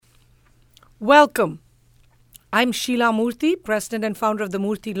Welcome. I'm Sheila Murthy, president and founder of the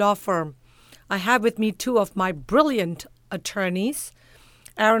Murthy Law Firm. I have with me two of my brilliant attorneys,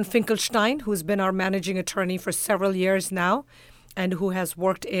 Aaron Finkelstein, who's been our managing attorney for several years now, and who has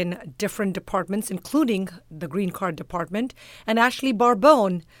worked in different departments, including the Green Card Department, and Ashley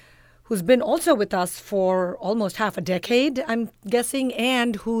Barbone, who's been also with us for almost half a decade, I'm guessing,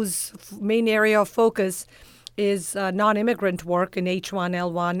 and whose main area of focus is non-immigrant work in H1,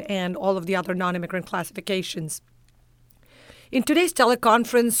 L1, and all of the other non-immigrant classifications. In today's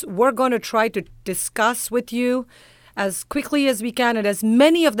teleconference, we're going to try to discuss with you as quickly as we can and as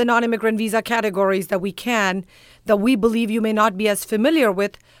many of the non-immigrant visa categories that we can that we believe you may not be as familiar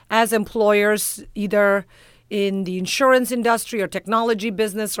with as employers, either in the insurance industry or technology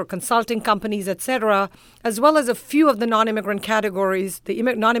business or consulting companies, etc., as well as a few of the non-immigrant categories, the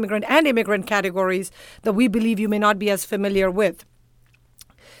non-immigrant and immigrant categories that we believe you may not be as familiar with.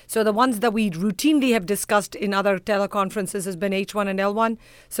 So the ones that we routinely have discussed in other teleconferences has been H1 and L1.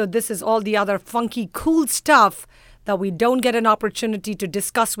 So this is all the other funky, cool stuff that we don't get an opportunity to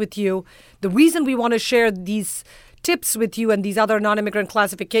discuss with you. The reason we want to share these tips with you and these other non-immigrant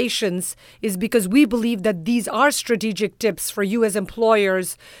classifications is because we believe that these are strategic tips for you as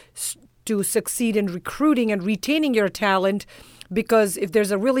employers to succeed in recruiting and retaining your talent. Because if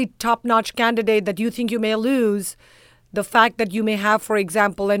there's a really top-notch candidate that you think you may lose, the fact that you may have, for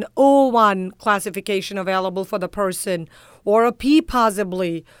example, an O1 classification available for the person, or a P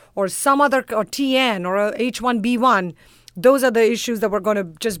possibly, or some other, or TN, or a H1B1, those are the issues that we're going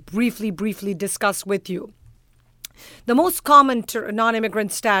to just briefly discuss with you. The most common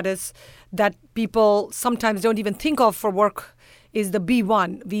non-immigrant status that people sometimes don't even think of for work is the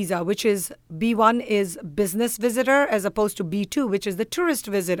B1 visa, which is B1 is business visitor as opposed to B2, which is the tourist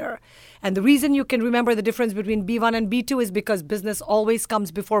visitor. And the reason you can remember the difference between B1 and B2 is because business always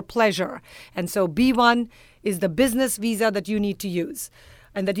comes before pleasure. And so B1 is the business visa that you need to use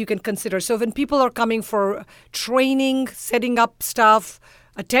and that you can consider. So when people are coming for training, setting up stuff,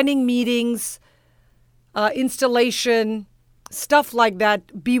 attending meetings, installation, stuff like that,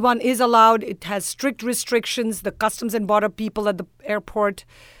 B1 is allowed. It has strict restrictions. The Customs and Border people at the airport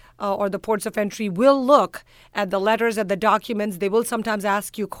or the ports of entry will look at the letters, at the documents. They will sometimes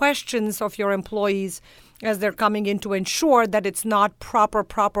ask you questions of your employees as they're coming in to ensure that it's not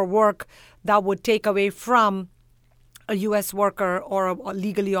proper work that would take away from a U.S. worker or a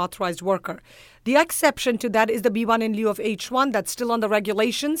legally authorized worker. The exception to that is the B1 in lieu of H1. That's still on the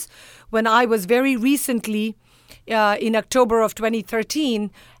regulations. When I was very recently, in October of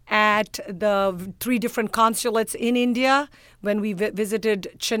 2013, at the 3 different consulates in India, when we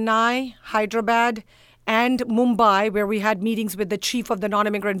visited Chennai, Hyderabad, and Mumbai, where we had meetings with the chief of the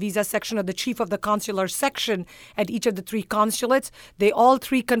non-immigrant visa section or the chief of the consular section at each of the 3 consulates, they all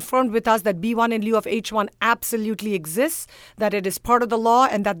 3 confirmed with us that B1 in lieu of H1 absolutely exists, that it is part of the law,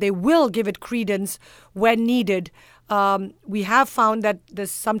 and that they will give it credence when needed. We have found that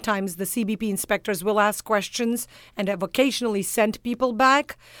sometimes the CBP inspectors will ask questions and have occasionally sent people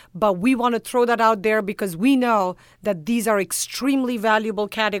back, but we want to throw that out there because we know that these are extremely valuable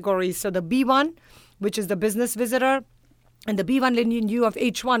categories. So the B1, which is the business visitor, and the B1 in lieu of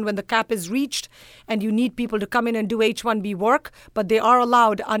H1 when the cap is reached and you need people to come in and do H1B work, but they are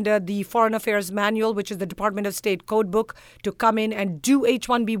allowed under the Foreign Affairs Manual, which is the Department of State code book, to come in and do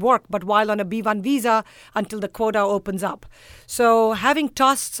H1B work, but while on a B1 visa until the quota opens up. So having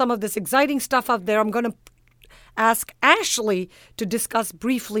tossed some of this exciting stuff out there, I'm going to ask Ashley to discuss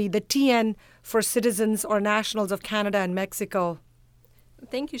briefly the TN for citizens or nationals of Canada and Mexico.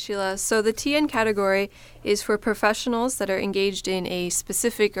 Thank you, Sheila. So the TN category is for professionals that are engaged in a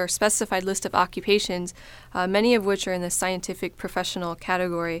specific or specified list of occupations, many of which are in the scientific professional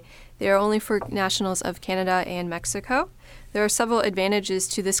category. They are only for nationals of Canada and Mexico. There are several advantages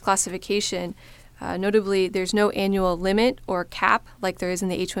to this classification. Notably, there's no annual limit or cap like there is in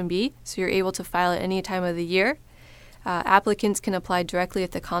the H-1B, so you're able to file at any time of the year. Applicants can apply directly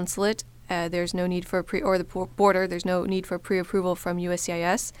at the consulate. There's no need for or the border. There's no need for pre-approval from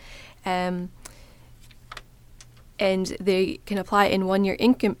USCIS, and they can apply in 1-year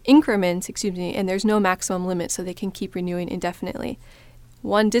increments. And there's no maximum limit, so they can keep renewing indefinitely.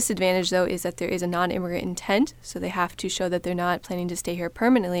 One disadvantage, though, is that there is a non-immigrant intent, so they have to show that they're not planning to stay here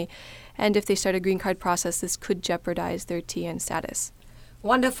permanently. And if they start a green card process, this could jeopardize their TN status.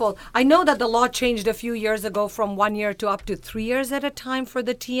 Wonderful. I know that the law changed a few years ago from 1 year to up to 3 years at a time for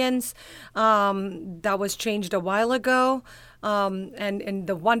the TNs. That was changed a while ago. And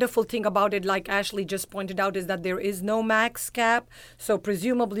the wonderful thing about it, like Ashley just pointed out, is that there is no max cap. So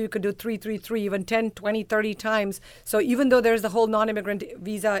presumably you could do 333, even 10, 20, 30 times. So even though there's the whole non-immigrant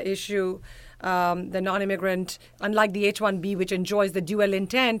visa issue, the non-immigrant, unlike the H-1B, which enjoys the dual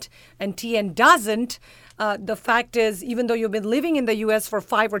intent, and TN doesn't, the fact is, even though you've been living in the U.S. for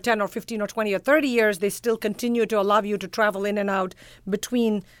 5 or 10 or 15 or 20 or 30 years, they still continue to allow you to travel in and out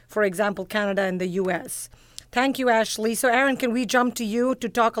between, for example, Canada and the U.S. Thank you, Ashley. So, Aaron, can we jump to you to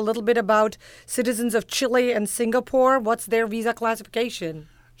talk a little bit about citizens of Chile and Singapore? What's their visa classification?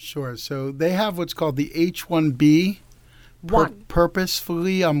 Sure. So they have what's called the H-1B.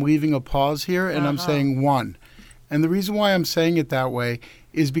 Purposefully, I'm leaving a pause here, and I'm saying 1. And the reason why I'm saying it that way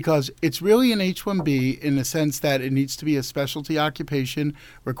is because it's really an H-1B in the sense that it needs to be a specialty occupation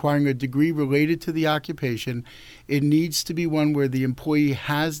requiring a degree related to the occupation. It needs to be one where the employee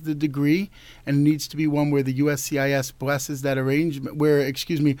has the degree, and it needs to be one where the USCIS blesses that arrangement, where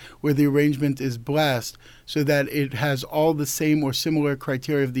the arrangement is blessed so that it has all the same or similar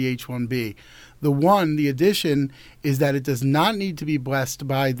criteria of the H-1B. The addition is that it does not need to be blessed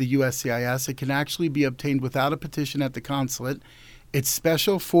by the USCIS. It can actually be obtained without a petition at the consulate. It's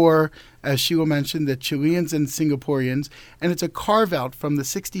special for, as Sheila mentioned, the Chileans and Singaporeans, and it's a carve-out from the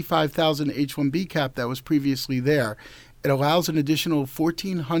 65,000 H-1B cap that was previously there. It allows an additional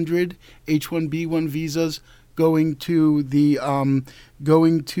 1,400 H-1B1 visas going to the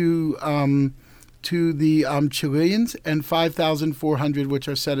Chileans, and 5,400 which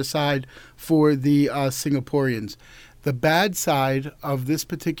are set aside for the Singaporeans. The bad side of this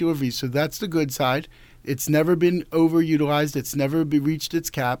particular visa, so that's the good side. It's never been overutilized. It's never reached its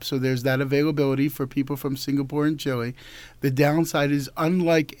cap, so there's that availability for people from Singapore and Chile. The downside is,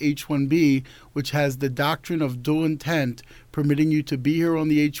 unlike H-1B, which has the doctrine of dual intent, permitting you to be here on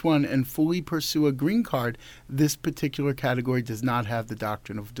the H-1 and fully pursue a green card, this particular category does not have the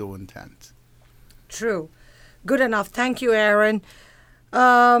doctrine of dual intent. True. Good enough. Thank you, Aaron.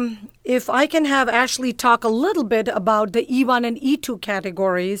 If I can have Ashley talk a little bit about the E1 and E2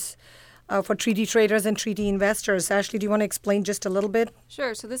 categories for treaty traders and treaty investors. Ashley, do you want to explain just a little bit?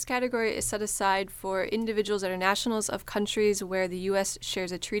 Sure. So this category is set aside for individuals that are nationals of countries where the U.S.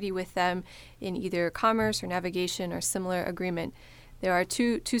 shares a treaty with them in either commerce or navigation or similar agreement. There are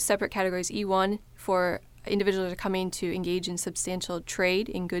two separate categories. E1 for individuals that are coming to engage in substantial trade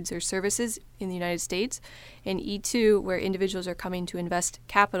in goods or services in the United States, and E2, where individuals are coming to invest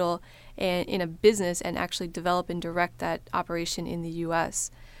capital in a business and actually develop and direct that operation in the U.S.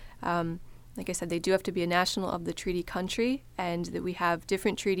 Like I said, they do have to be a national of the treaty country, and that we have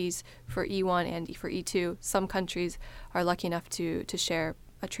different treaties for E1 and for E2. Some countries are lucky enough to share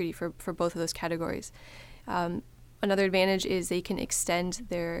a treaty for both of those categories. Another advantage is they can extend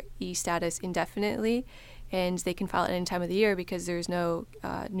their E status indefinitely, and they can file at any time of the year because there's no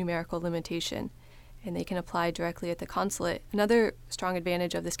numerical limitation, and they can apply directly at the consulate. Another strong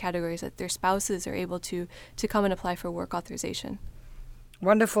advantage of this category is that their spouses are able to come and apply for work authorization.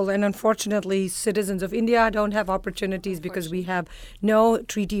 Wonderful. And unfortunately, citizens of India don't have opportunities because we have no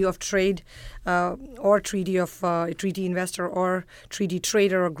treaty of trade or treaty of treaty investor or treaty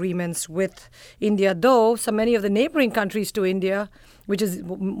trader agreements with India, though many of the neighboring countries to India, which is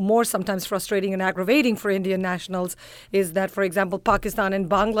more sometimes frustrating and aggravating for Indian nationals, is that, for example, Pakistan and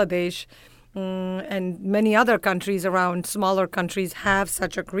Bangladesh and many other countries around, smaller countries, have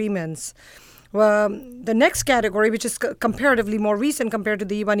such agreements. The next category, which is comparatively more recent compared to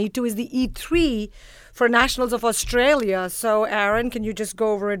the E1, E2, is the E3 for nationals of Australia. So, Aaron, can you just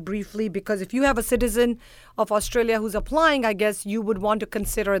go over it briefly? Because if you have a citizen of Australia who's applying, I guess you would want to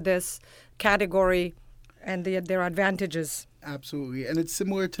consider this category and their advantages. Absolutely. And it's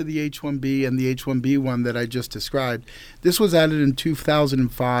similar to the H-1B and the H-1B1 that I just described. This was added in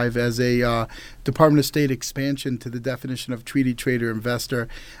 2005 as a Department of State expansion to the definition of treaty trader investor.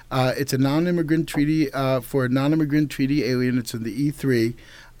 It's a non-immigrant treaty for a non-immigrant treaty alien. It's in the E3.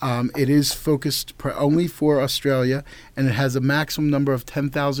 It is focused only for Australia, and it has a maximum number of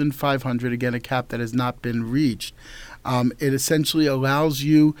 10,500, again, a cap that has not been reached. It essentially allows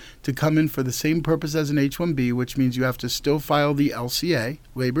you to come in for the same purpose as an H-1B, which means you have to still file the LCA,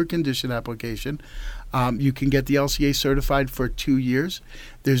 labor condition application. You can get the LCA certified for 2 years.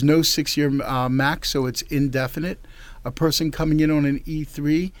 There's no 6-year max, so it's indefinite. A person coming in on an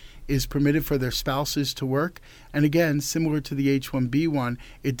E3 is permitted for their spouses to work. And again, similar to the H-1B1,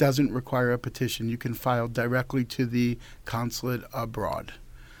 it doesn't require a petition. You can file directly to the consulate abroad.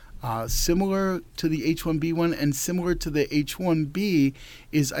 Similar to the H-1B one and similar to the H-1B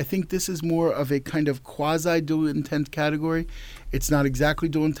is I think this is more of a kind of quasi-dual intent category. It's not exactly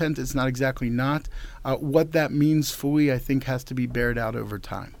dual intent. It's not exactly not. What that means fully, I think, has to be bared out over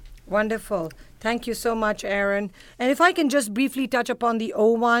time. Wonderful. Thank you so much, Aaron. And if I can just briefly touch upon the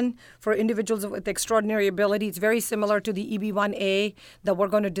O1 for individuals with extraordinary ability, it's very similar to the EB1A that we're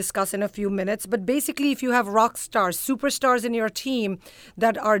going to discuss in a few minutes. But basically, if you have rock stars, superstars in your team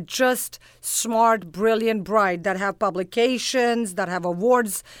that are just smart, brilliant, bright, that have publications, that have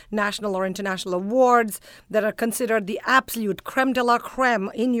awards, national or international awards, that are considered the absolute creme de la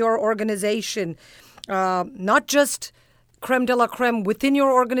creme in your organization, not just creme de la creme within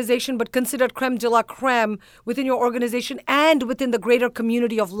your organization, but considered creme de la creme within your organization and within the greater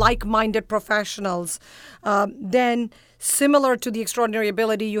community of like-minded professionals, then similar to the extraordinary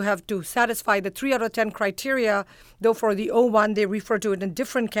ability, you have to satisfy the 3 out of 10 criteria, though for the O1, they refer to it in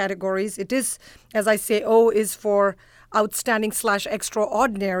different categories. It is, as I say, O is for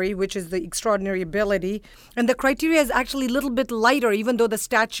outstanding/extraordinary, which is the extraordinary ability. And the criteria is actually a little bit lighter, even though the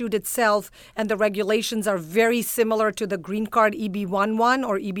statute itself and the regulations are very similar to the green card EB11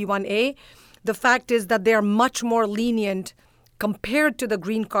 or EB1A. The fact is that they are much more lenient compared to the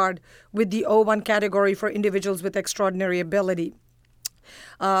green card with the O1 category for individuals with extraordinary ability.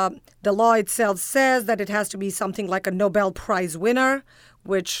 The law itself says that it has to be something like a Nobel Prize winner,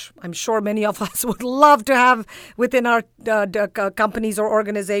 which I'm sure many of us would love to have within our companies or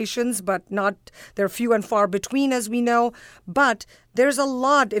organizations, but they're few and far between, as we know. But there's a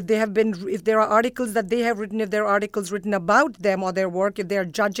lot, if there are articles that they have written, if there are articles written about them or their work, if they're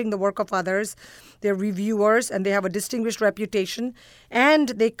judging the work of others, they're reviewers and they have a distinguished reputation, and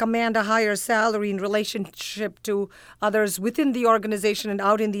they command a higher salary in relationship to others within the organization and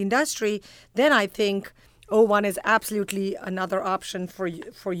out in the industry, then I think O1 is absolutely another option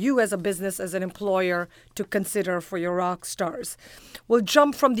for you as a business, as an employer, to consider for your rock stars. We'll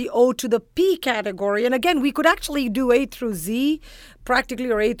jump from the O to the P category. And again, we could actually do A through Z, practically,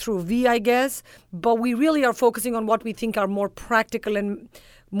 or A through V, I guess. But we really are focusing on what we think are more practical and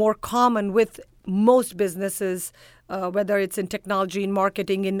more common with most businesses, whether it's in technology, in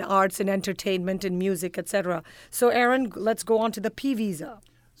marketing, in arts, in entertainment, in music, etc. So, Aaron, let's go on to the P visa.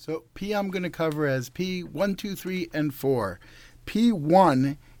 So P I'm going to cover as P1, 2, 3, and 4.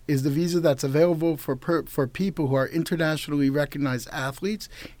 P1 is the visa that's available for people who are internationally recognized athletes,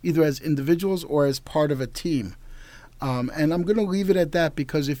 either as individuals or as part of a team. And I'm going to leave it at that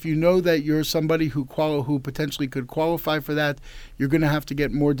because if you know that you're somebody who potentially could qualify for that, you're going to have to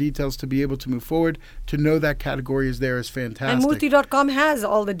get more details to be able to move forward. To know that category is there is fantastic. And Murthy.com has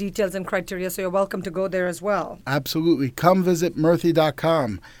all the details and criteria, so you're welcome to go there as well. Absolutely. Come visit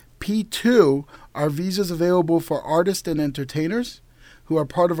Murthy.com. P2 are visas available for artists and entertainers who are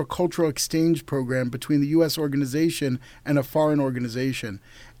part of a cultural exchange program between the U.S. organization and a foreign organization.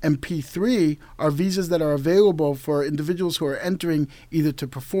 And P3 are visas that are available for individuals who are entering either to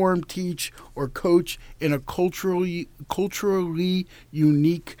perform, teach, or coach in a culturally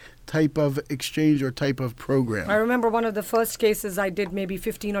unique type of exchange or type of program. I remember one of the first cases I did maybe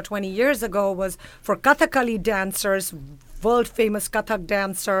 15 or 20 years ago was for Kathakali dancers, world-famous Kathak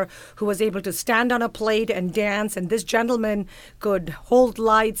dancer who was able to stand on a plate and dance, and this gentleman could hold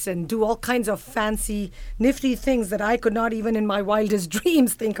lights and do all kinds of fancy, nifty things that I could not even in my wildest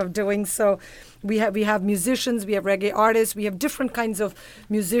dreams think of doing. So we have musicians, we have reggae artists, we have different kinds of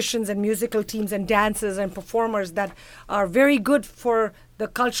musicians and musical teams and dancers and performers that are very good for the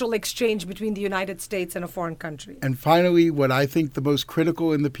cultural exchange between the United States and a foreign country. And finally, what I think the most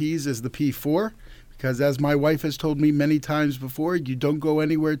critical in the P's is the P4. Because as my wife has told me many times before, you don't go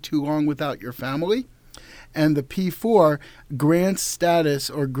anywhere too long without your family. And the P4 grants status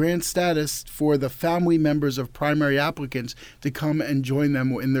for the family members of primary applicants to come and join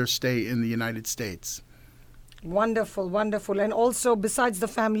them in their stay in the United States. Wonderful, wonderful. And also, besides the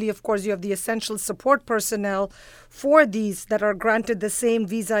family, of course, you have the essential support personnel for these that are granted the same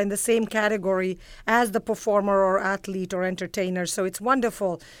visa in the same category as the performer or athlete or entertainer. So it's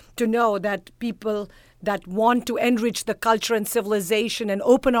wonderful to know that people that want to enrich the culture and civilization and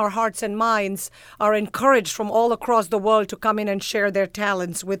open our hearts and minds are encouraged from all across the world to come in and share their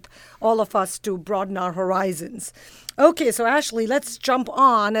talents with all of us to broaden our horizons. Okay, so Ashley, let's jump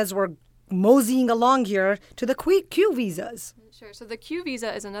on as we're moseying along here to the Q visas. Sure. So the Q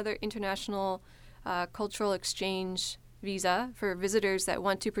visa is another international cultural exchange visa for visitors that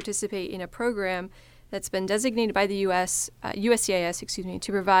want to participate in a program that's been designated by the USCIS,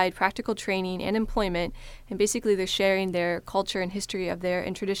 to provide practical training and employment. And basically, they're sharing their culture and history of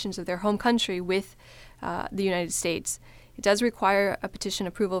and traditions of their home country with the United States. It does require a petition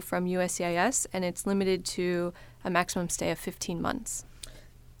approval from USCIS, and it's limited to a maximum stay of 15 months.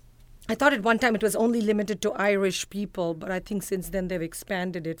 I thought at one time it was only limited to Irish people, but I think since then they've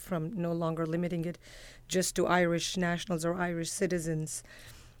expanded it from no longer limiting it just to Irish nationals or Irish citizens.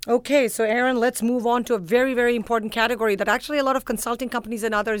 Okay, so Aaron, let's move on to a very, very important category that actually a lot of consulting companies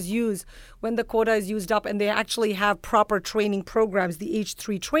and others use when the quota is used up, and they actually have proper training programs, the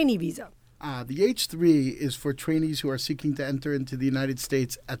H-3 trainee visa. The H-3 is for trainees who are seeking to enter into the United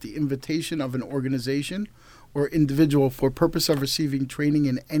States at the invitation of an organization or individual for purpose of receiving training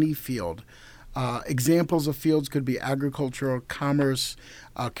in any field. Examples of fields could be agricultural, commerce,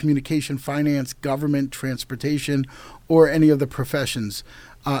 communication, finance, government, transportation, or any of the professions,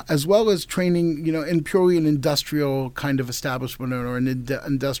 as well as training, in purely an industrial kind of establishment or an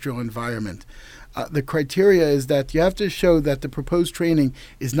industrial environment. The criteria is that you have to show that the proposed training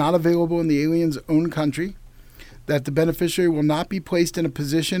is not available in the alien's own country, that the beneficiary will not be placed in a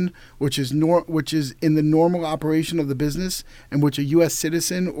position which is in the normal operation of the business in which a U.S.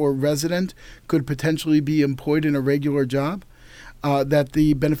 citizen or resident could potentially be employed in a regular job, that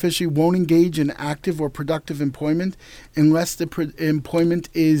the beneficiary won't engage in active or productive employment unless the employment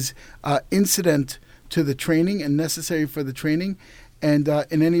is incident to the training and necessary for the training, and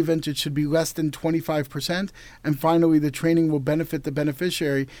in any event, it should be less than 25%. And finally, the training will benefit the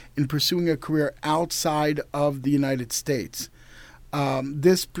beneficiary in pursuing a career outside of the United States.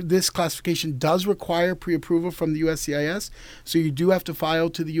 This classification does require pre-approval from the USCIS, so you do have to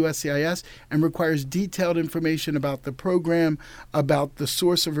file to the USCIS, and requires detailed information about the program, about the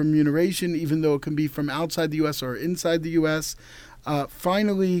source of remuneration, even though it can be from outside the U.S. or inside the U.S.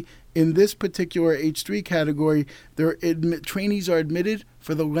 Finally, in this particular H-3 category, trainees are admitted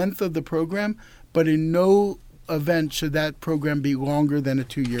for the length of the program, but in no event should that program be longer than a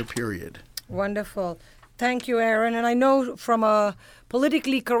 2-year period. Wonderful. Thank you, Aaron. And I know from a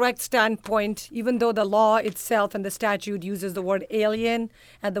politically correct standpoint, even though the law itself and the statute uses the word alien,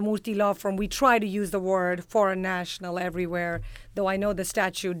 at the Murthy Law Firm, we try to use the word foreign national everywhere, though I know the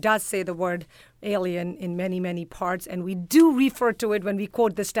statute does say the word alien in many, many parts, and we do refer to it when we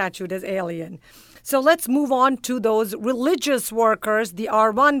quote the statute as alien. So let's move on to those religious workers, the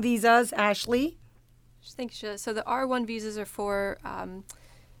R1 visas. Ashley? Thanks, Sheila. So the R1 visas are for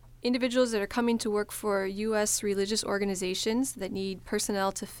individuals that are coming to work for U.S. religious organizations that need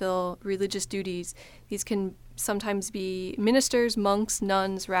personnel to fill religious duties. These can sometimes be ministers, monks,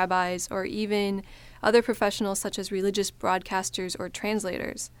 nuns, rabbis, or even other professionals such as religious broadcasters or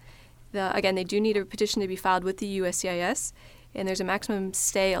translators. Again, they do need a petition to be filed with the USCIS, and there's a maximum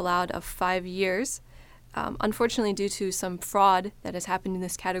stay allowed of 5 years. Unfortunately, due to some fraud that has happened in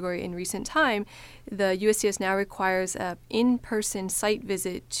this category in recent time, the USCIS now requires an in-person site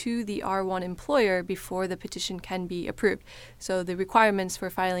visit to the R1 employer before the petition can be approved. So the requirements for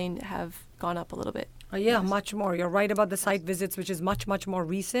filing have gone up a little bit. Yeah, much more. You're right about the site visits, which is much, much more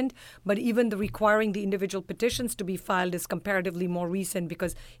recent. But even the requiring the individual petitions to be filed is comparatively more recent,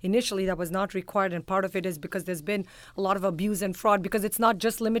 because initially that was not required. And part of it is because there's been a lot of abuse and fraud, because it's not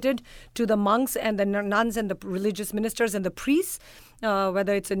just limited to the monks and the nuns and the religious ministers and the priests,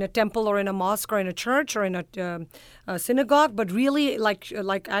 whether it's in a temple or in a mosque or in a church or in a synagogue. But really, like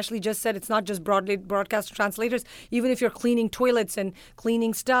Ashley just said, it's not just broadcast translators. Even if you're cleaning toilets and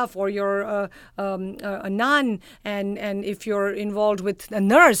cleaning stuff, or you're a nun, and if you're involved with a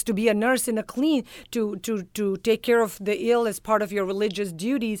nurse, to be a nurse in a to take care of the ill as part of your religious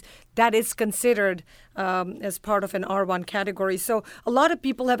duties, that is considered as part of an R1 category. So a lot of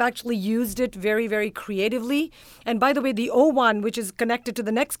people have actually used it very, very creatively. And by the way, the O1, which is connected to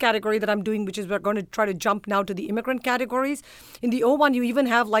the next category that I'm doing, which is we're going to try to jump now to the immigrant categories. In the O1, you even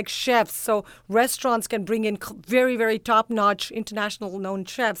have like chefs. So restaurants can bring in very, very top-notch international known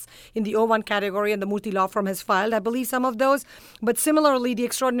chefs in the O1 category, and the Murthy Law Firm has filed, I believe, some of those. But similarly, the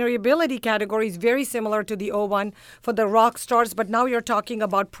extraordinary ability category is very similar to the O1 for the rock stars. But now you're talking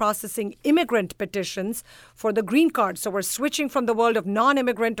about processing immigrant petitions for the green card. So we're switching from the world of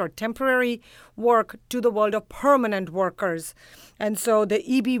non-immigrant or temporary work to the world of permanent workers. And so the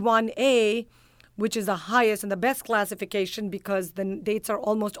EB1A, which is the highest and the best classification because the dates are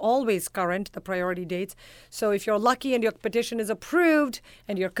almost always current, the priority dates. So if you're lucky and your petition is approved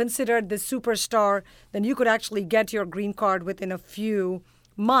and you're considered the superstar, then you could actually get your green card within a few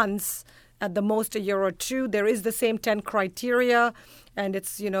months, at the most a year or two. There is the same 10 criteria, and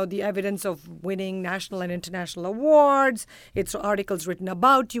it's, the evidence of winning national and international awards. It's articles written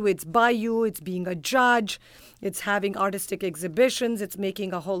about you. It's by you. It's being a judge. It's having artistic exhibitions. It's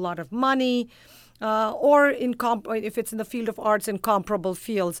making a whole lot of money. or if it's in the field of arts in comparable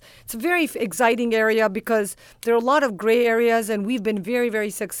fields. It's a very exciting area because there are a lot of gray areas, and we've been very, very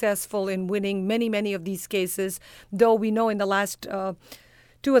successful in winning many, many of these cases, though we know in the last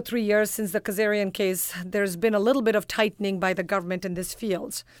 2 or 3 years since the Kazarian case, there's been a little bit of tightening by the government in this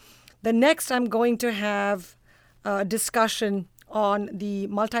field. The next, I'm going to have a discussion on the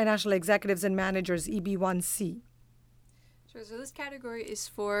multinational executives and managers, EB1C. Sure. So this category is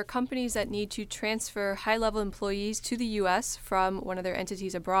for companies that need to transfer high-level employees to the U.S. from one of their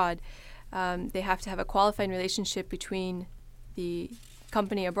entities abroad. They have to have a qualifying relationship between the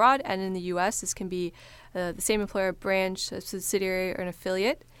company abroad and in the U.S. This can be the same employer, branch, a subsidiary, or an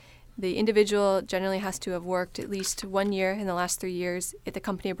affiliate. The individual generally has to have worked at least 1 year in the last 3 years at the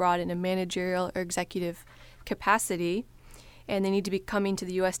company abroad in a managerial or executive capacity, and they need to be coming to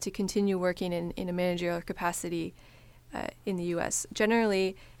the U.S. to continue working in a managerial capacity in the U.S.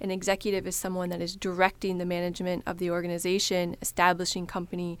 Generally, an executive is someone that is directing the management of the organization, establishing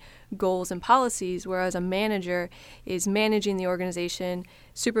company goals and policies, whereas a manager is managing the organization,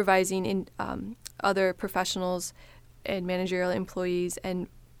 supervising other professionals and managerial employees, and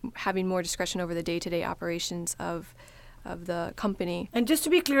having more discretion over the day-to-day operations of the company. And just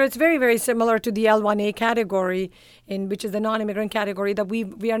to be clear, it's very, very similar to the L1A category, which is the non-immigrant category that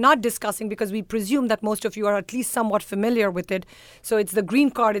we are not discussing because we presume that most of you are at least somewhat familiar with it. So it's the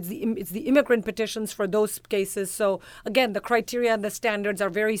green card, it's the immigrant petitions for those cases. So again, the criteria and the standards are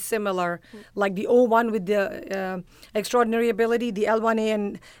very similar. Like the O1 with the extraordinary ability, the L1A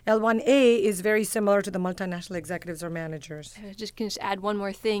and L1A is very similar to the multinational executives or managers. I can just add one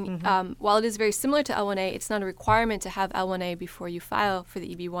more thing. While it is very similar to L1A, it's not a requirement to have L1A before you file for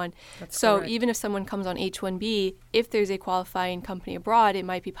the EB1. That's so correct. Even if someone comes on H1B, if there's a qualifying company abroad, it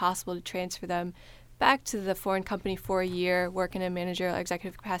might be possible to transfer them back to the foreign company for a year, work in a managerial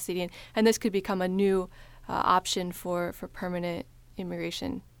executive capacity, and this could become a new option for permanent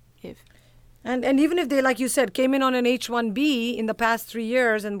immigration. And even if they, like you said, came in on an H1B in the past 3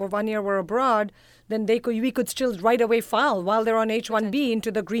 years and 1 year were abroad, then we could still right away file while they're on H1B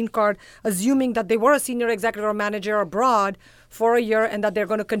into the green card, assuming that they were a senior executive or manager abroad for a year and that they're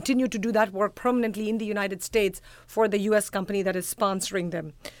going to continue to do that work permanently in the United States for the U.S. company that is sponsoring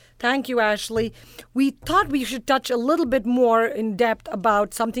them. Thank you, Ashley. We thought we should touch a little bit more in depth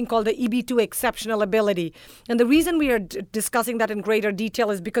about something called the EB2 exceptional ability. And the reason we are discussing that in greater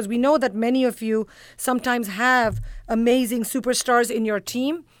detail is because we know that many of you sometimes have amazing superstars in your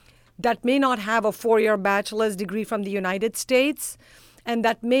team that may not have a 4-year bachelor's degree from the United States, and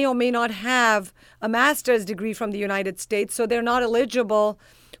that may or may not have a master's degree from the United States, so they're not eligible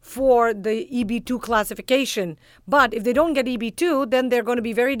for the EB2 classification. But if they don't get EB2, then they're going to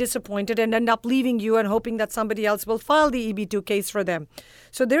be very disappointed and end up leaving you and hoping that somebody else will file the EB2 case for them.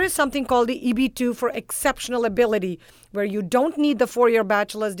 So there is something called the EB2 for exceptional ability, where you don't need the 4-year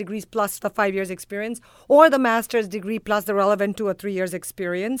bachelor's degrees plus the 5 years experience or the master's degree plus the relevant 2 or 3 years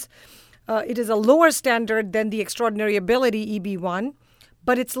experience. It is a lower standard than the extraordinary ability EB1,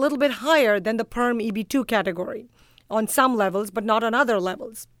 but it's a little bit higher than the PERM EB2 category on some levels, but not on other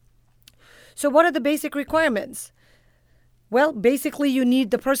levels. So what are the basic requirements? Well, basically,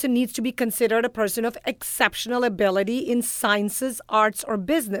 the person needs to be considered a person of exceptional ability in sciences, arts, or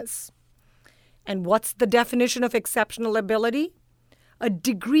business. And what's the definition of exceptional ability? A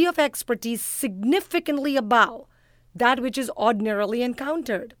degree of expertise significantly above that which is ordinarily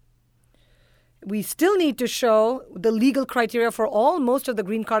encountered. We still need to show the legal criteria for most of the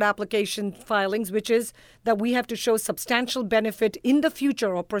green card application filings, which is that we have to show substantial benefit in the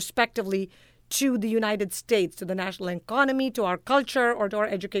future or prospectively to the United States, to the national economy, to our culture, or to our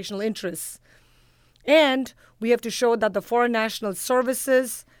educational interests. And we have to show that the foreign national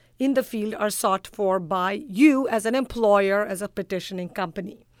services in the field are sought for by you as an employer, as a petitioning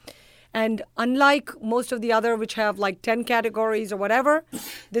company. And unlike most of the other, which have like 10 categories or whatever,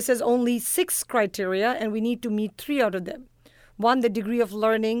 this has only 6 criteria, and we need to meet 3 out of them. 1, the degree of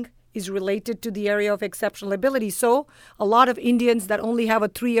learning is related to the area of exceptional ability. So a lot of Indians that only have a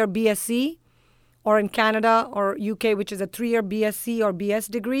 3-year BSc, or in Canada or UK, which is a 3-year BSc or BS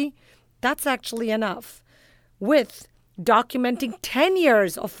degree, that's actually enough. With documenting 10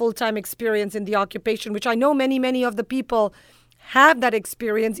 years of full-time experience in the occupation, which I know many, many of the people have that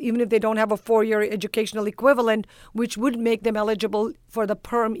experience, even if they don't have a 4-year educational equivalent, which would make them eligible for the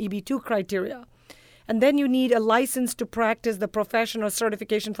PERM EB2 criteria. And then you need a license to practice the profession or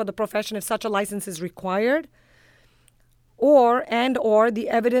certification for the profession if such a license is required, or the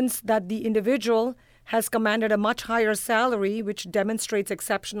evidence that the individual has commanded a much higher salary, which demonstrates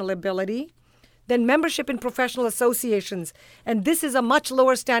exceptional ability. than membership in professional associations. And this is a much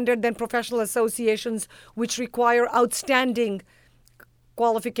lower standard than professional associations, which require outstanding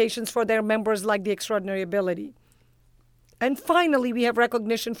qualifications for their members, like the extraordinary ability. And finally, we have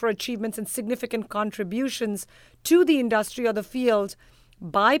recognition for achievements and significant contributions to the industry or the field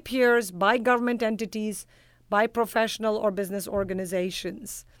by peers, by government entities, by professional or business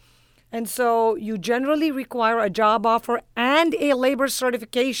organizations. And so you generally require a job offer and a labor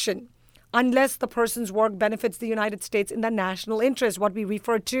certification unless the person's work benefits the United States in the national interest, what we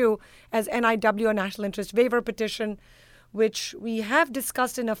refer to as NIW, a National Interest Waiver Petition, which we have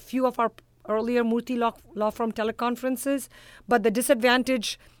discussed in a few of our earlier Murthy Law Firm teleconferences. But the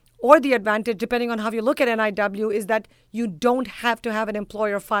disadvantage or the advantage, depending on how you look at NIW, is that you don't have to have an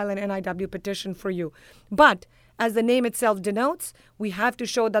employer file an NIW petition for you. But as the name itself denotes, we have to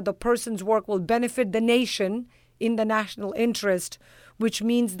show that the person's work will benefit the nation in the national interest, which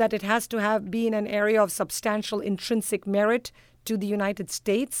means that it has to have been an area of substantial intrinsic merit to the United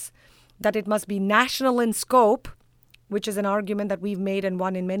States, that it must be national in scope, which is an argument that we've made and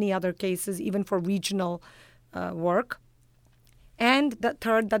won in many other cases, even for regional work. And the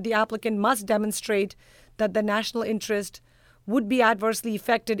third, that the applicant must demonstrate that the national interest would be adversely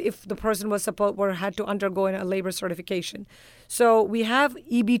affected if the person had to undergo a labor certification. So we have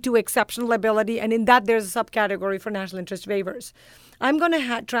EB2 exceptional ability, and in that there's a subcategory for national interest waivers. I'm going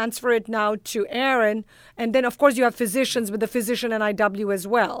to transfer it now to Aaron, and then of course you have physicians with the physician NIW as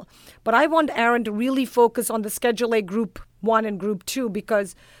well. But I want Aaron to really focus on the Schedule A Group 1 and Group 2,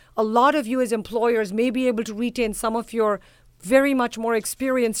 because a lot of you as employers may be able to retain some of your very much more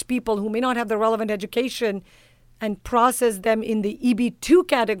experienced people who may not have the relevant education and process them in the EB2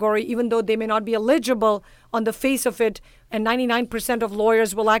 category, even though they may not be eligible on the face of it. And 99% of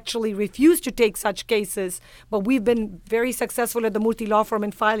lawyers will actually refuse to take such cases. But we've been very successful at the Murthy Law Firm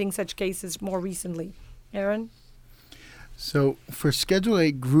in filing such cases more recently. Aaron? So for Schedule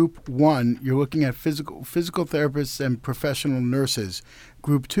A Group 1, you're looking at physical therapists and professional nurses.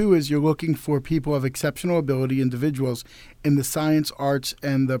 Group 2 is you're looking for people of exceptional ability, individuals in the science, arts,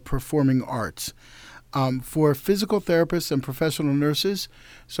 and the performing arts. For physical therapists and professional nurses,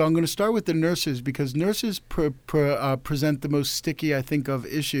 so I'm going to start with the nurses because nurses present the most sticky, I think, of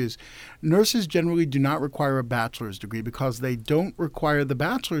issues. Nurses generally do not require a bachelor's degree. Because they don't require the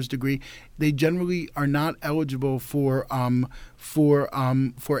bachelor's degree, they generally are not eligible for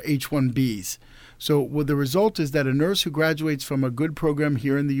H-1Bs. So the result is that a nurse who graduates from a good program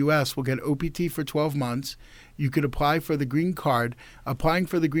here in the U.S. will get OPT for 12 months. You could apply for the green card. Applying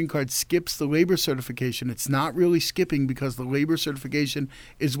for the green card skips the labor certification. It's not really skipping because the labor certification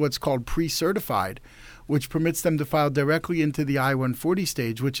is what's called pre-certified, which permits them to file directly into the I-140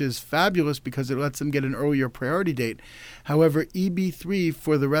 stage, which is fabulous because it lets them get an earlier priority date. However, EB3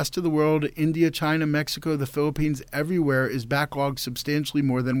 for the rest of the world, India, China, Mexico, the Philippines, everywhere is backlogged substantially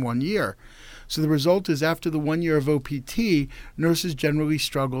more than 1 year. So the result is after the 1 year of OPT, nurses generally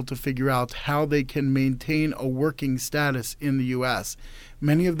struggle to figure out how they can maintain a working status in the U.S.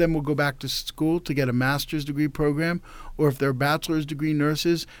 Many of them will go back to school to get a master's degree program, or if they're bachelor's degree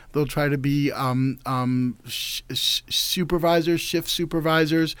nurses, they'll try to be supervisors, shift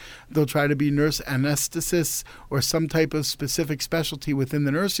supervisors. They'll try to be nurse anesthetists or some type of specific specialty within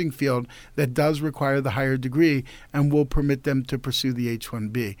the nursing field that does require the higher degree and will permit them to pursue the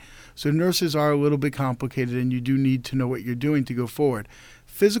H-1B. So nurses are a little bit complicated, and you do need to know what you're doing to go forward.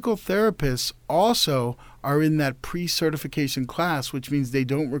 Physical therapists also are in that pre-certification class, which means they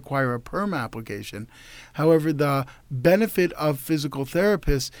don't require a PERM application. However, the benefit of physical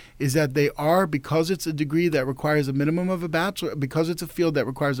therapists is that they are, because it's a degree that requires a minimum of a bachelor, because it's a field that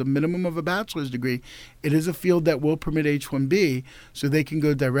requires a minimum of a bachelor's degree, it is a field that will permit H-1B, so they can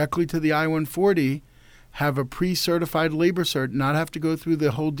go directly to the I-140, have a pre-certified labor cert, not have to go through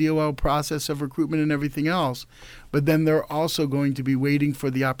the whole DOL process of recruitment and everything else, but then they're also going to be waiting for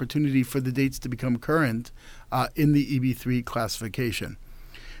the opportunity for the dates to become current in the EB3 classification.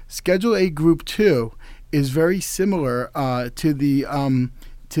 Schedule A Group 2 is very similar to the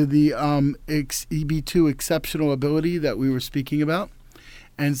EB2 exceptional ability that we were speaking about.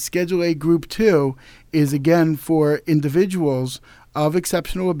 And Schedule A Group 2 is, again, for individuals of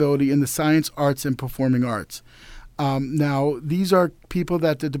exceptional ability in the science, arts, and performing arts. Now, these are people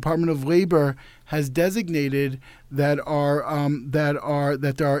that the Department of Labor has designated that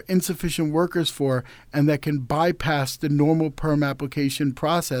there are insufficient workers for, and that can bypass the normal PERM application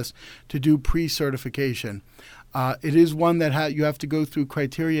process to do pre-certification. It is one that you have to go through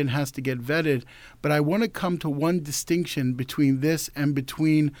criteria and has to get vetted, but I want to come to one distinction between this and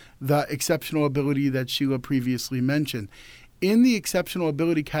between the exceptional ability that Sheila previously mentioned. In the exceptional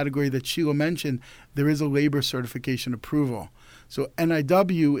ability category that Sheila mentioned, there is a labor certification approval. So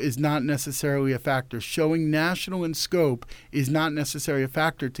NIW is not necessarily a factor. Showing national in scope is not necessarily a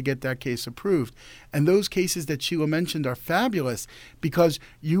factor to get that case approved. And those cases that Sheila mentioned are fabulous because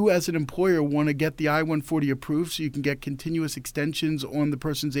you as an employer want to get the I-140 approved so you can get continuous extensions on the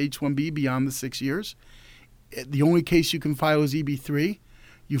person's H-1B beyond the 6 years. The only case you can file is EB-3.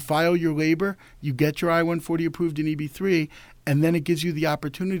 You file your labor, you get your I-140 approved in EB-3, and then it gives you the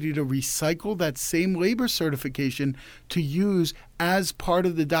opportunity to recycle that same labor certification to use as part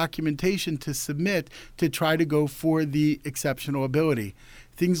of the documentation to submit to try to go for the exceptional ability.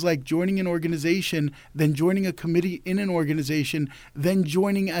 Things like joining an organization, then joining a committee in an organization, then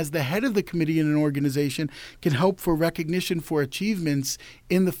joining as the head of the committee in an organization can help for recognition for achievements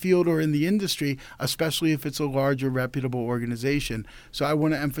in the field or in the industry, especially if it's a large or reputable organization. So I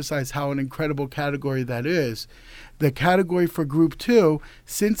want to emphasize how an incredible category that is. The category for Group 2,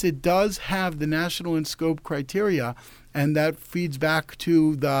 since it does have the national in scope criteria, and that feeds back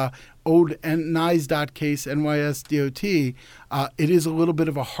to the old NYSDOT case, NYSDOT, it is a little bit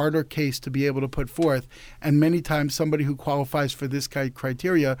of a harder case to be able to put forth. And many times somebody who qualifies for this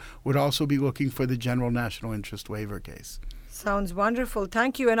criteria would also be looking for the general national interest waiver case. Sounds wonderful.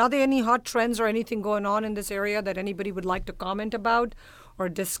 Thank you. And are there any hot trends or anything going on in this area that anybody would like to comment about or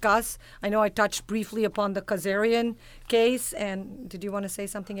discuss? I know I touched briefly upon the Kazarian case. And did you want to say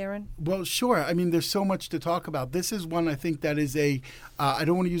something, Aaron? Well, sure. I mean, there's so much to talk about. This is one I think that is I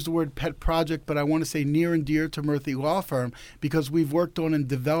don't want to use the word pet project, but I want to say near and dear to Murthy Law Firm because we've worked on and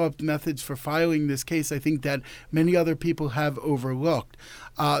developed methods for filing this case I think that many other people have overlooked.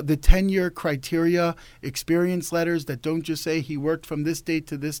 The 10-year criteria, experience letters that don't just say he worked from this date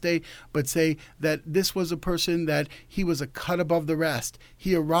to this date, but say that this was a person that he was a cut above the rest.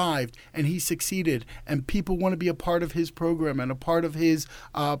 He arrived and he succeeded, and people want to be a part of his program and a part of his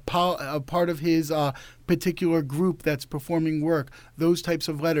particular group that's performing work. Those types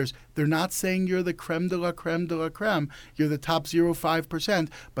of letters. They're not saying you're the creme de la creme de la creme. You're the top 0.5%,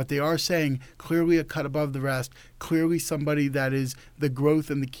 but they are saying clearly a cut above the rest, clearly somebody that is the growth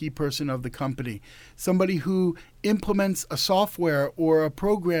and the key person of the company. Somebody who implements a software or a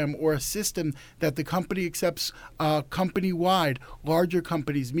program or a system that the company accepts company-wide, larger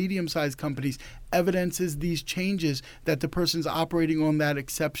companies, medium-sized companies, evidences these changes that the person's operating on that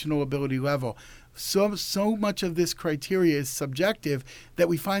exceptional ability level. So much of this criteria is subjective that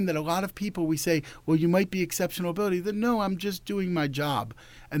we find that a lot of people, we say, well, you might be exceptional ability. Then, no, I'm just doing my job.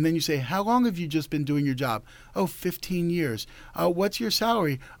 And then you say, how long have you just been doing your job? Oh, 15 years. What's your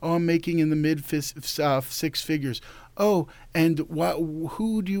salary? Oh, I'm making in the mid six figures. Oh, and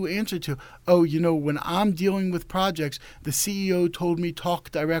who do you answer to? Oh, when I'm dealing with projects, the CEO told me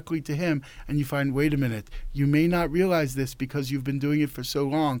talk directly to him. And you find, wait a minute, you may not realize this because you've been doing it for so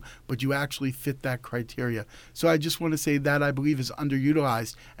long, but you actually fit that criteria. So I just want to say that I believe is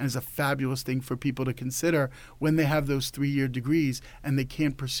underutilized and is a fabulous thing for people to consider when they have those 3-year degrees and they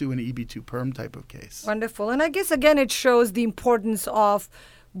can't pursue an EB2 perm type of case. Wonderful. And I guess, again, it shows the importance of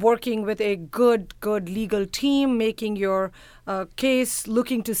working with a good legal team, making your case,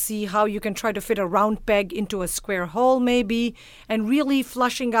 looking to see how you can try to fit a round peg into a square hole maybe, and really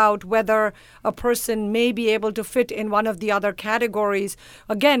flushing out whether a person may be able to fit in one of the other categories.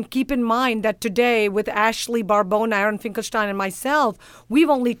 Again, keep in mind that today with Ashley Barbona, Aaron Finkelstein, and myself, we've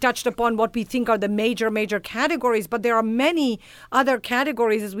only touched upon what we think are the major categories, but there are many other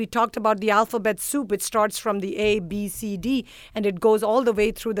categories. As we talked about the alphabet soup, it starts from the A, B, C, D, and it goes all the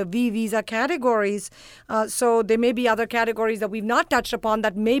way through the V visa categories. So there may be other categories that we've not touched upon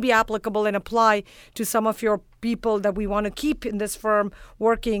that may be applicable and apply to some of your people that we want to keep in this firm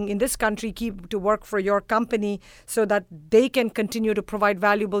working in this country, keep to work for your company so that they can continue to provide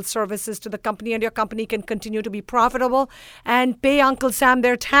valuable services to the company and your company can continue to be profitable and pay Uncle Sam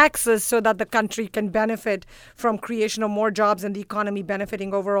their taxes so that the country can benefit from creation of more jobs and the economy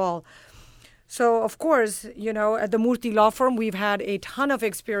benefiting overall. So, of course, at the Murthy Law Firm, we've had a ton of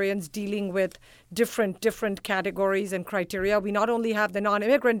experience dealing with different categories and criteria. We not only have the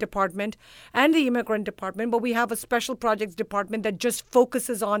non-immigrant department and the immigrant department, but we have a special projects department that just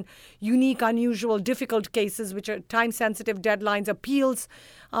focuses on unique, unusual, difficult cases, which are time-sensitive deadlines, appeals,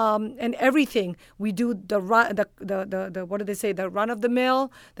 and everything. We do the what do they say? The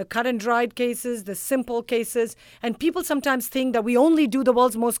run-of-the-mill, the cut-and-dried cases, the simple cases, and people sometimes think that we only do the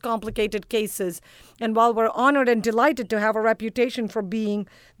world's most complicated cases. And while we're honored and delighted to have a reputation for being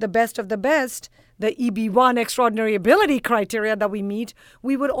the best of the best, the EB1 extraordinary ability criteria that we meet,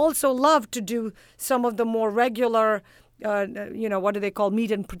 we would also love to do some of the more regular, what do they call,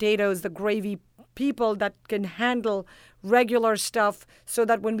 meat and potatoes, the gravy people that can handle regular stuff so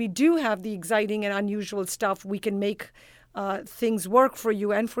that when we do have the exciting and unusual stuff, we can make things work for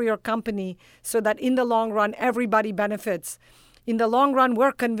you and for your company so that in the long run, everybody benefits. In the long run,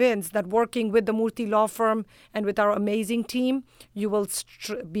 we're convinced that working with the Murthy Law Firm and with our amazing team, you will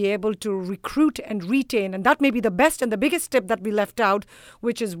be able to recruit and retain. And that may be the best and the biggest tip that we left out,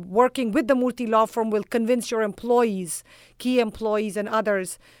 which is working with the Murthy Law Firm will convince your employees, key employees and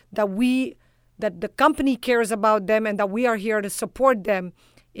others, that the company cares about them and that we are here to support them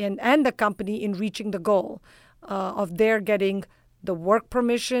and the company in reaching the goal of their getting the work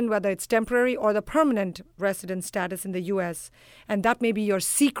permission, whether it's temporary or the permanent resident status in the U.S. And that may be your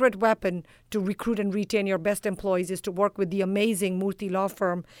secret weapon to recruit and retain your best employees, is to work with the amazing Murthy Law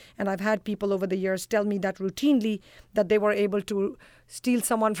Firm. And I've had people over the years tell me that routinely, that they were able to steal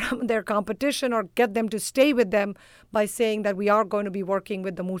someone from their competition or get them to stay with them by saying that we are going to be working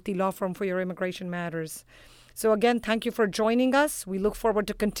with the Murthy Law Firm for your immigration matters. So again, thank you for joining us. We look forward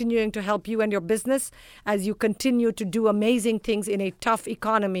to continuing to help you and your business as you continue to do amazing things in a tough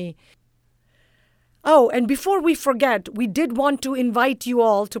economy. Oh, and before we forget, we did want to invite you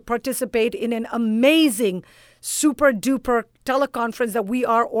all to participate in an amazing, super duper teleconference that we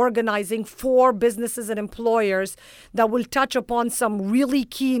are organizing for businesses and employers that will touch upon some really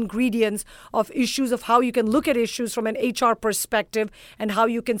key ingredients of issues of how you can look at issues from an HR perspective and how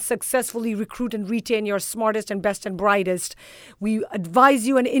you can successfully recruit and retain your smartest and best and brightest. We advise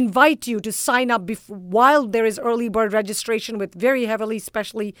you and invite you to sign up while there is early bird registration with very heavily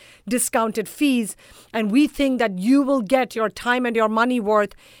specially discounted fees. And we think that you will get your time and your money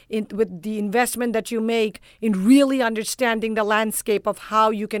worth with the investment that you make in really understanding the landscape of how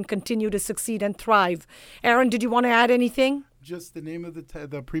you can continue to succeed and thrive. Aaron, did you want to add anything? Just the name of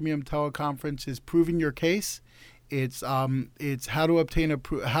the premium teleconference is Proving Your Case. It's how to obtain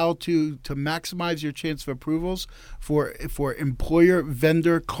how to maximize your chance of approvals for employer,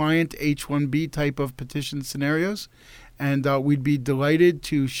 vendor, client H-1B type of petition scenarios. And we'd be delighted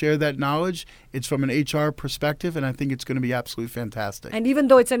to share that knowledge. It's from an HR perspective, and I think it's going to be absolutely fantastic. And even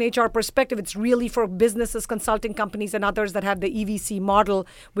though it's an HR perspective, it's really for businesses, consulting companies, and others that have the EVC model,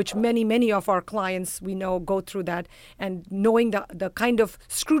 which many of our clients we know go through that. And knowing the kind of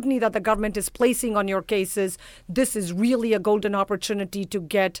scrutiny that the government is placing on your cases, this is really a golden opportunity to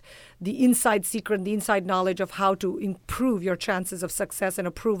get the inside secret, the inside knowledge of how to improve your chances of success and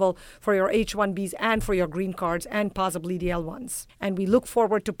approval for your H-1Bs and for your green cards and possibly the L-1s. And we look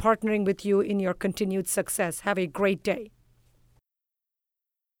forward to partnering with you in your continued success. Have a great day.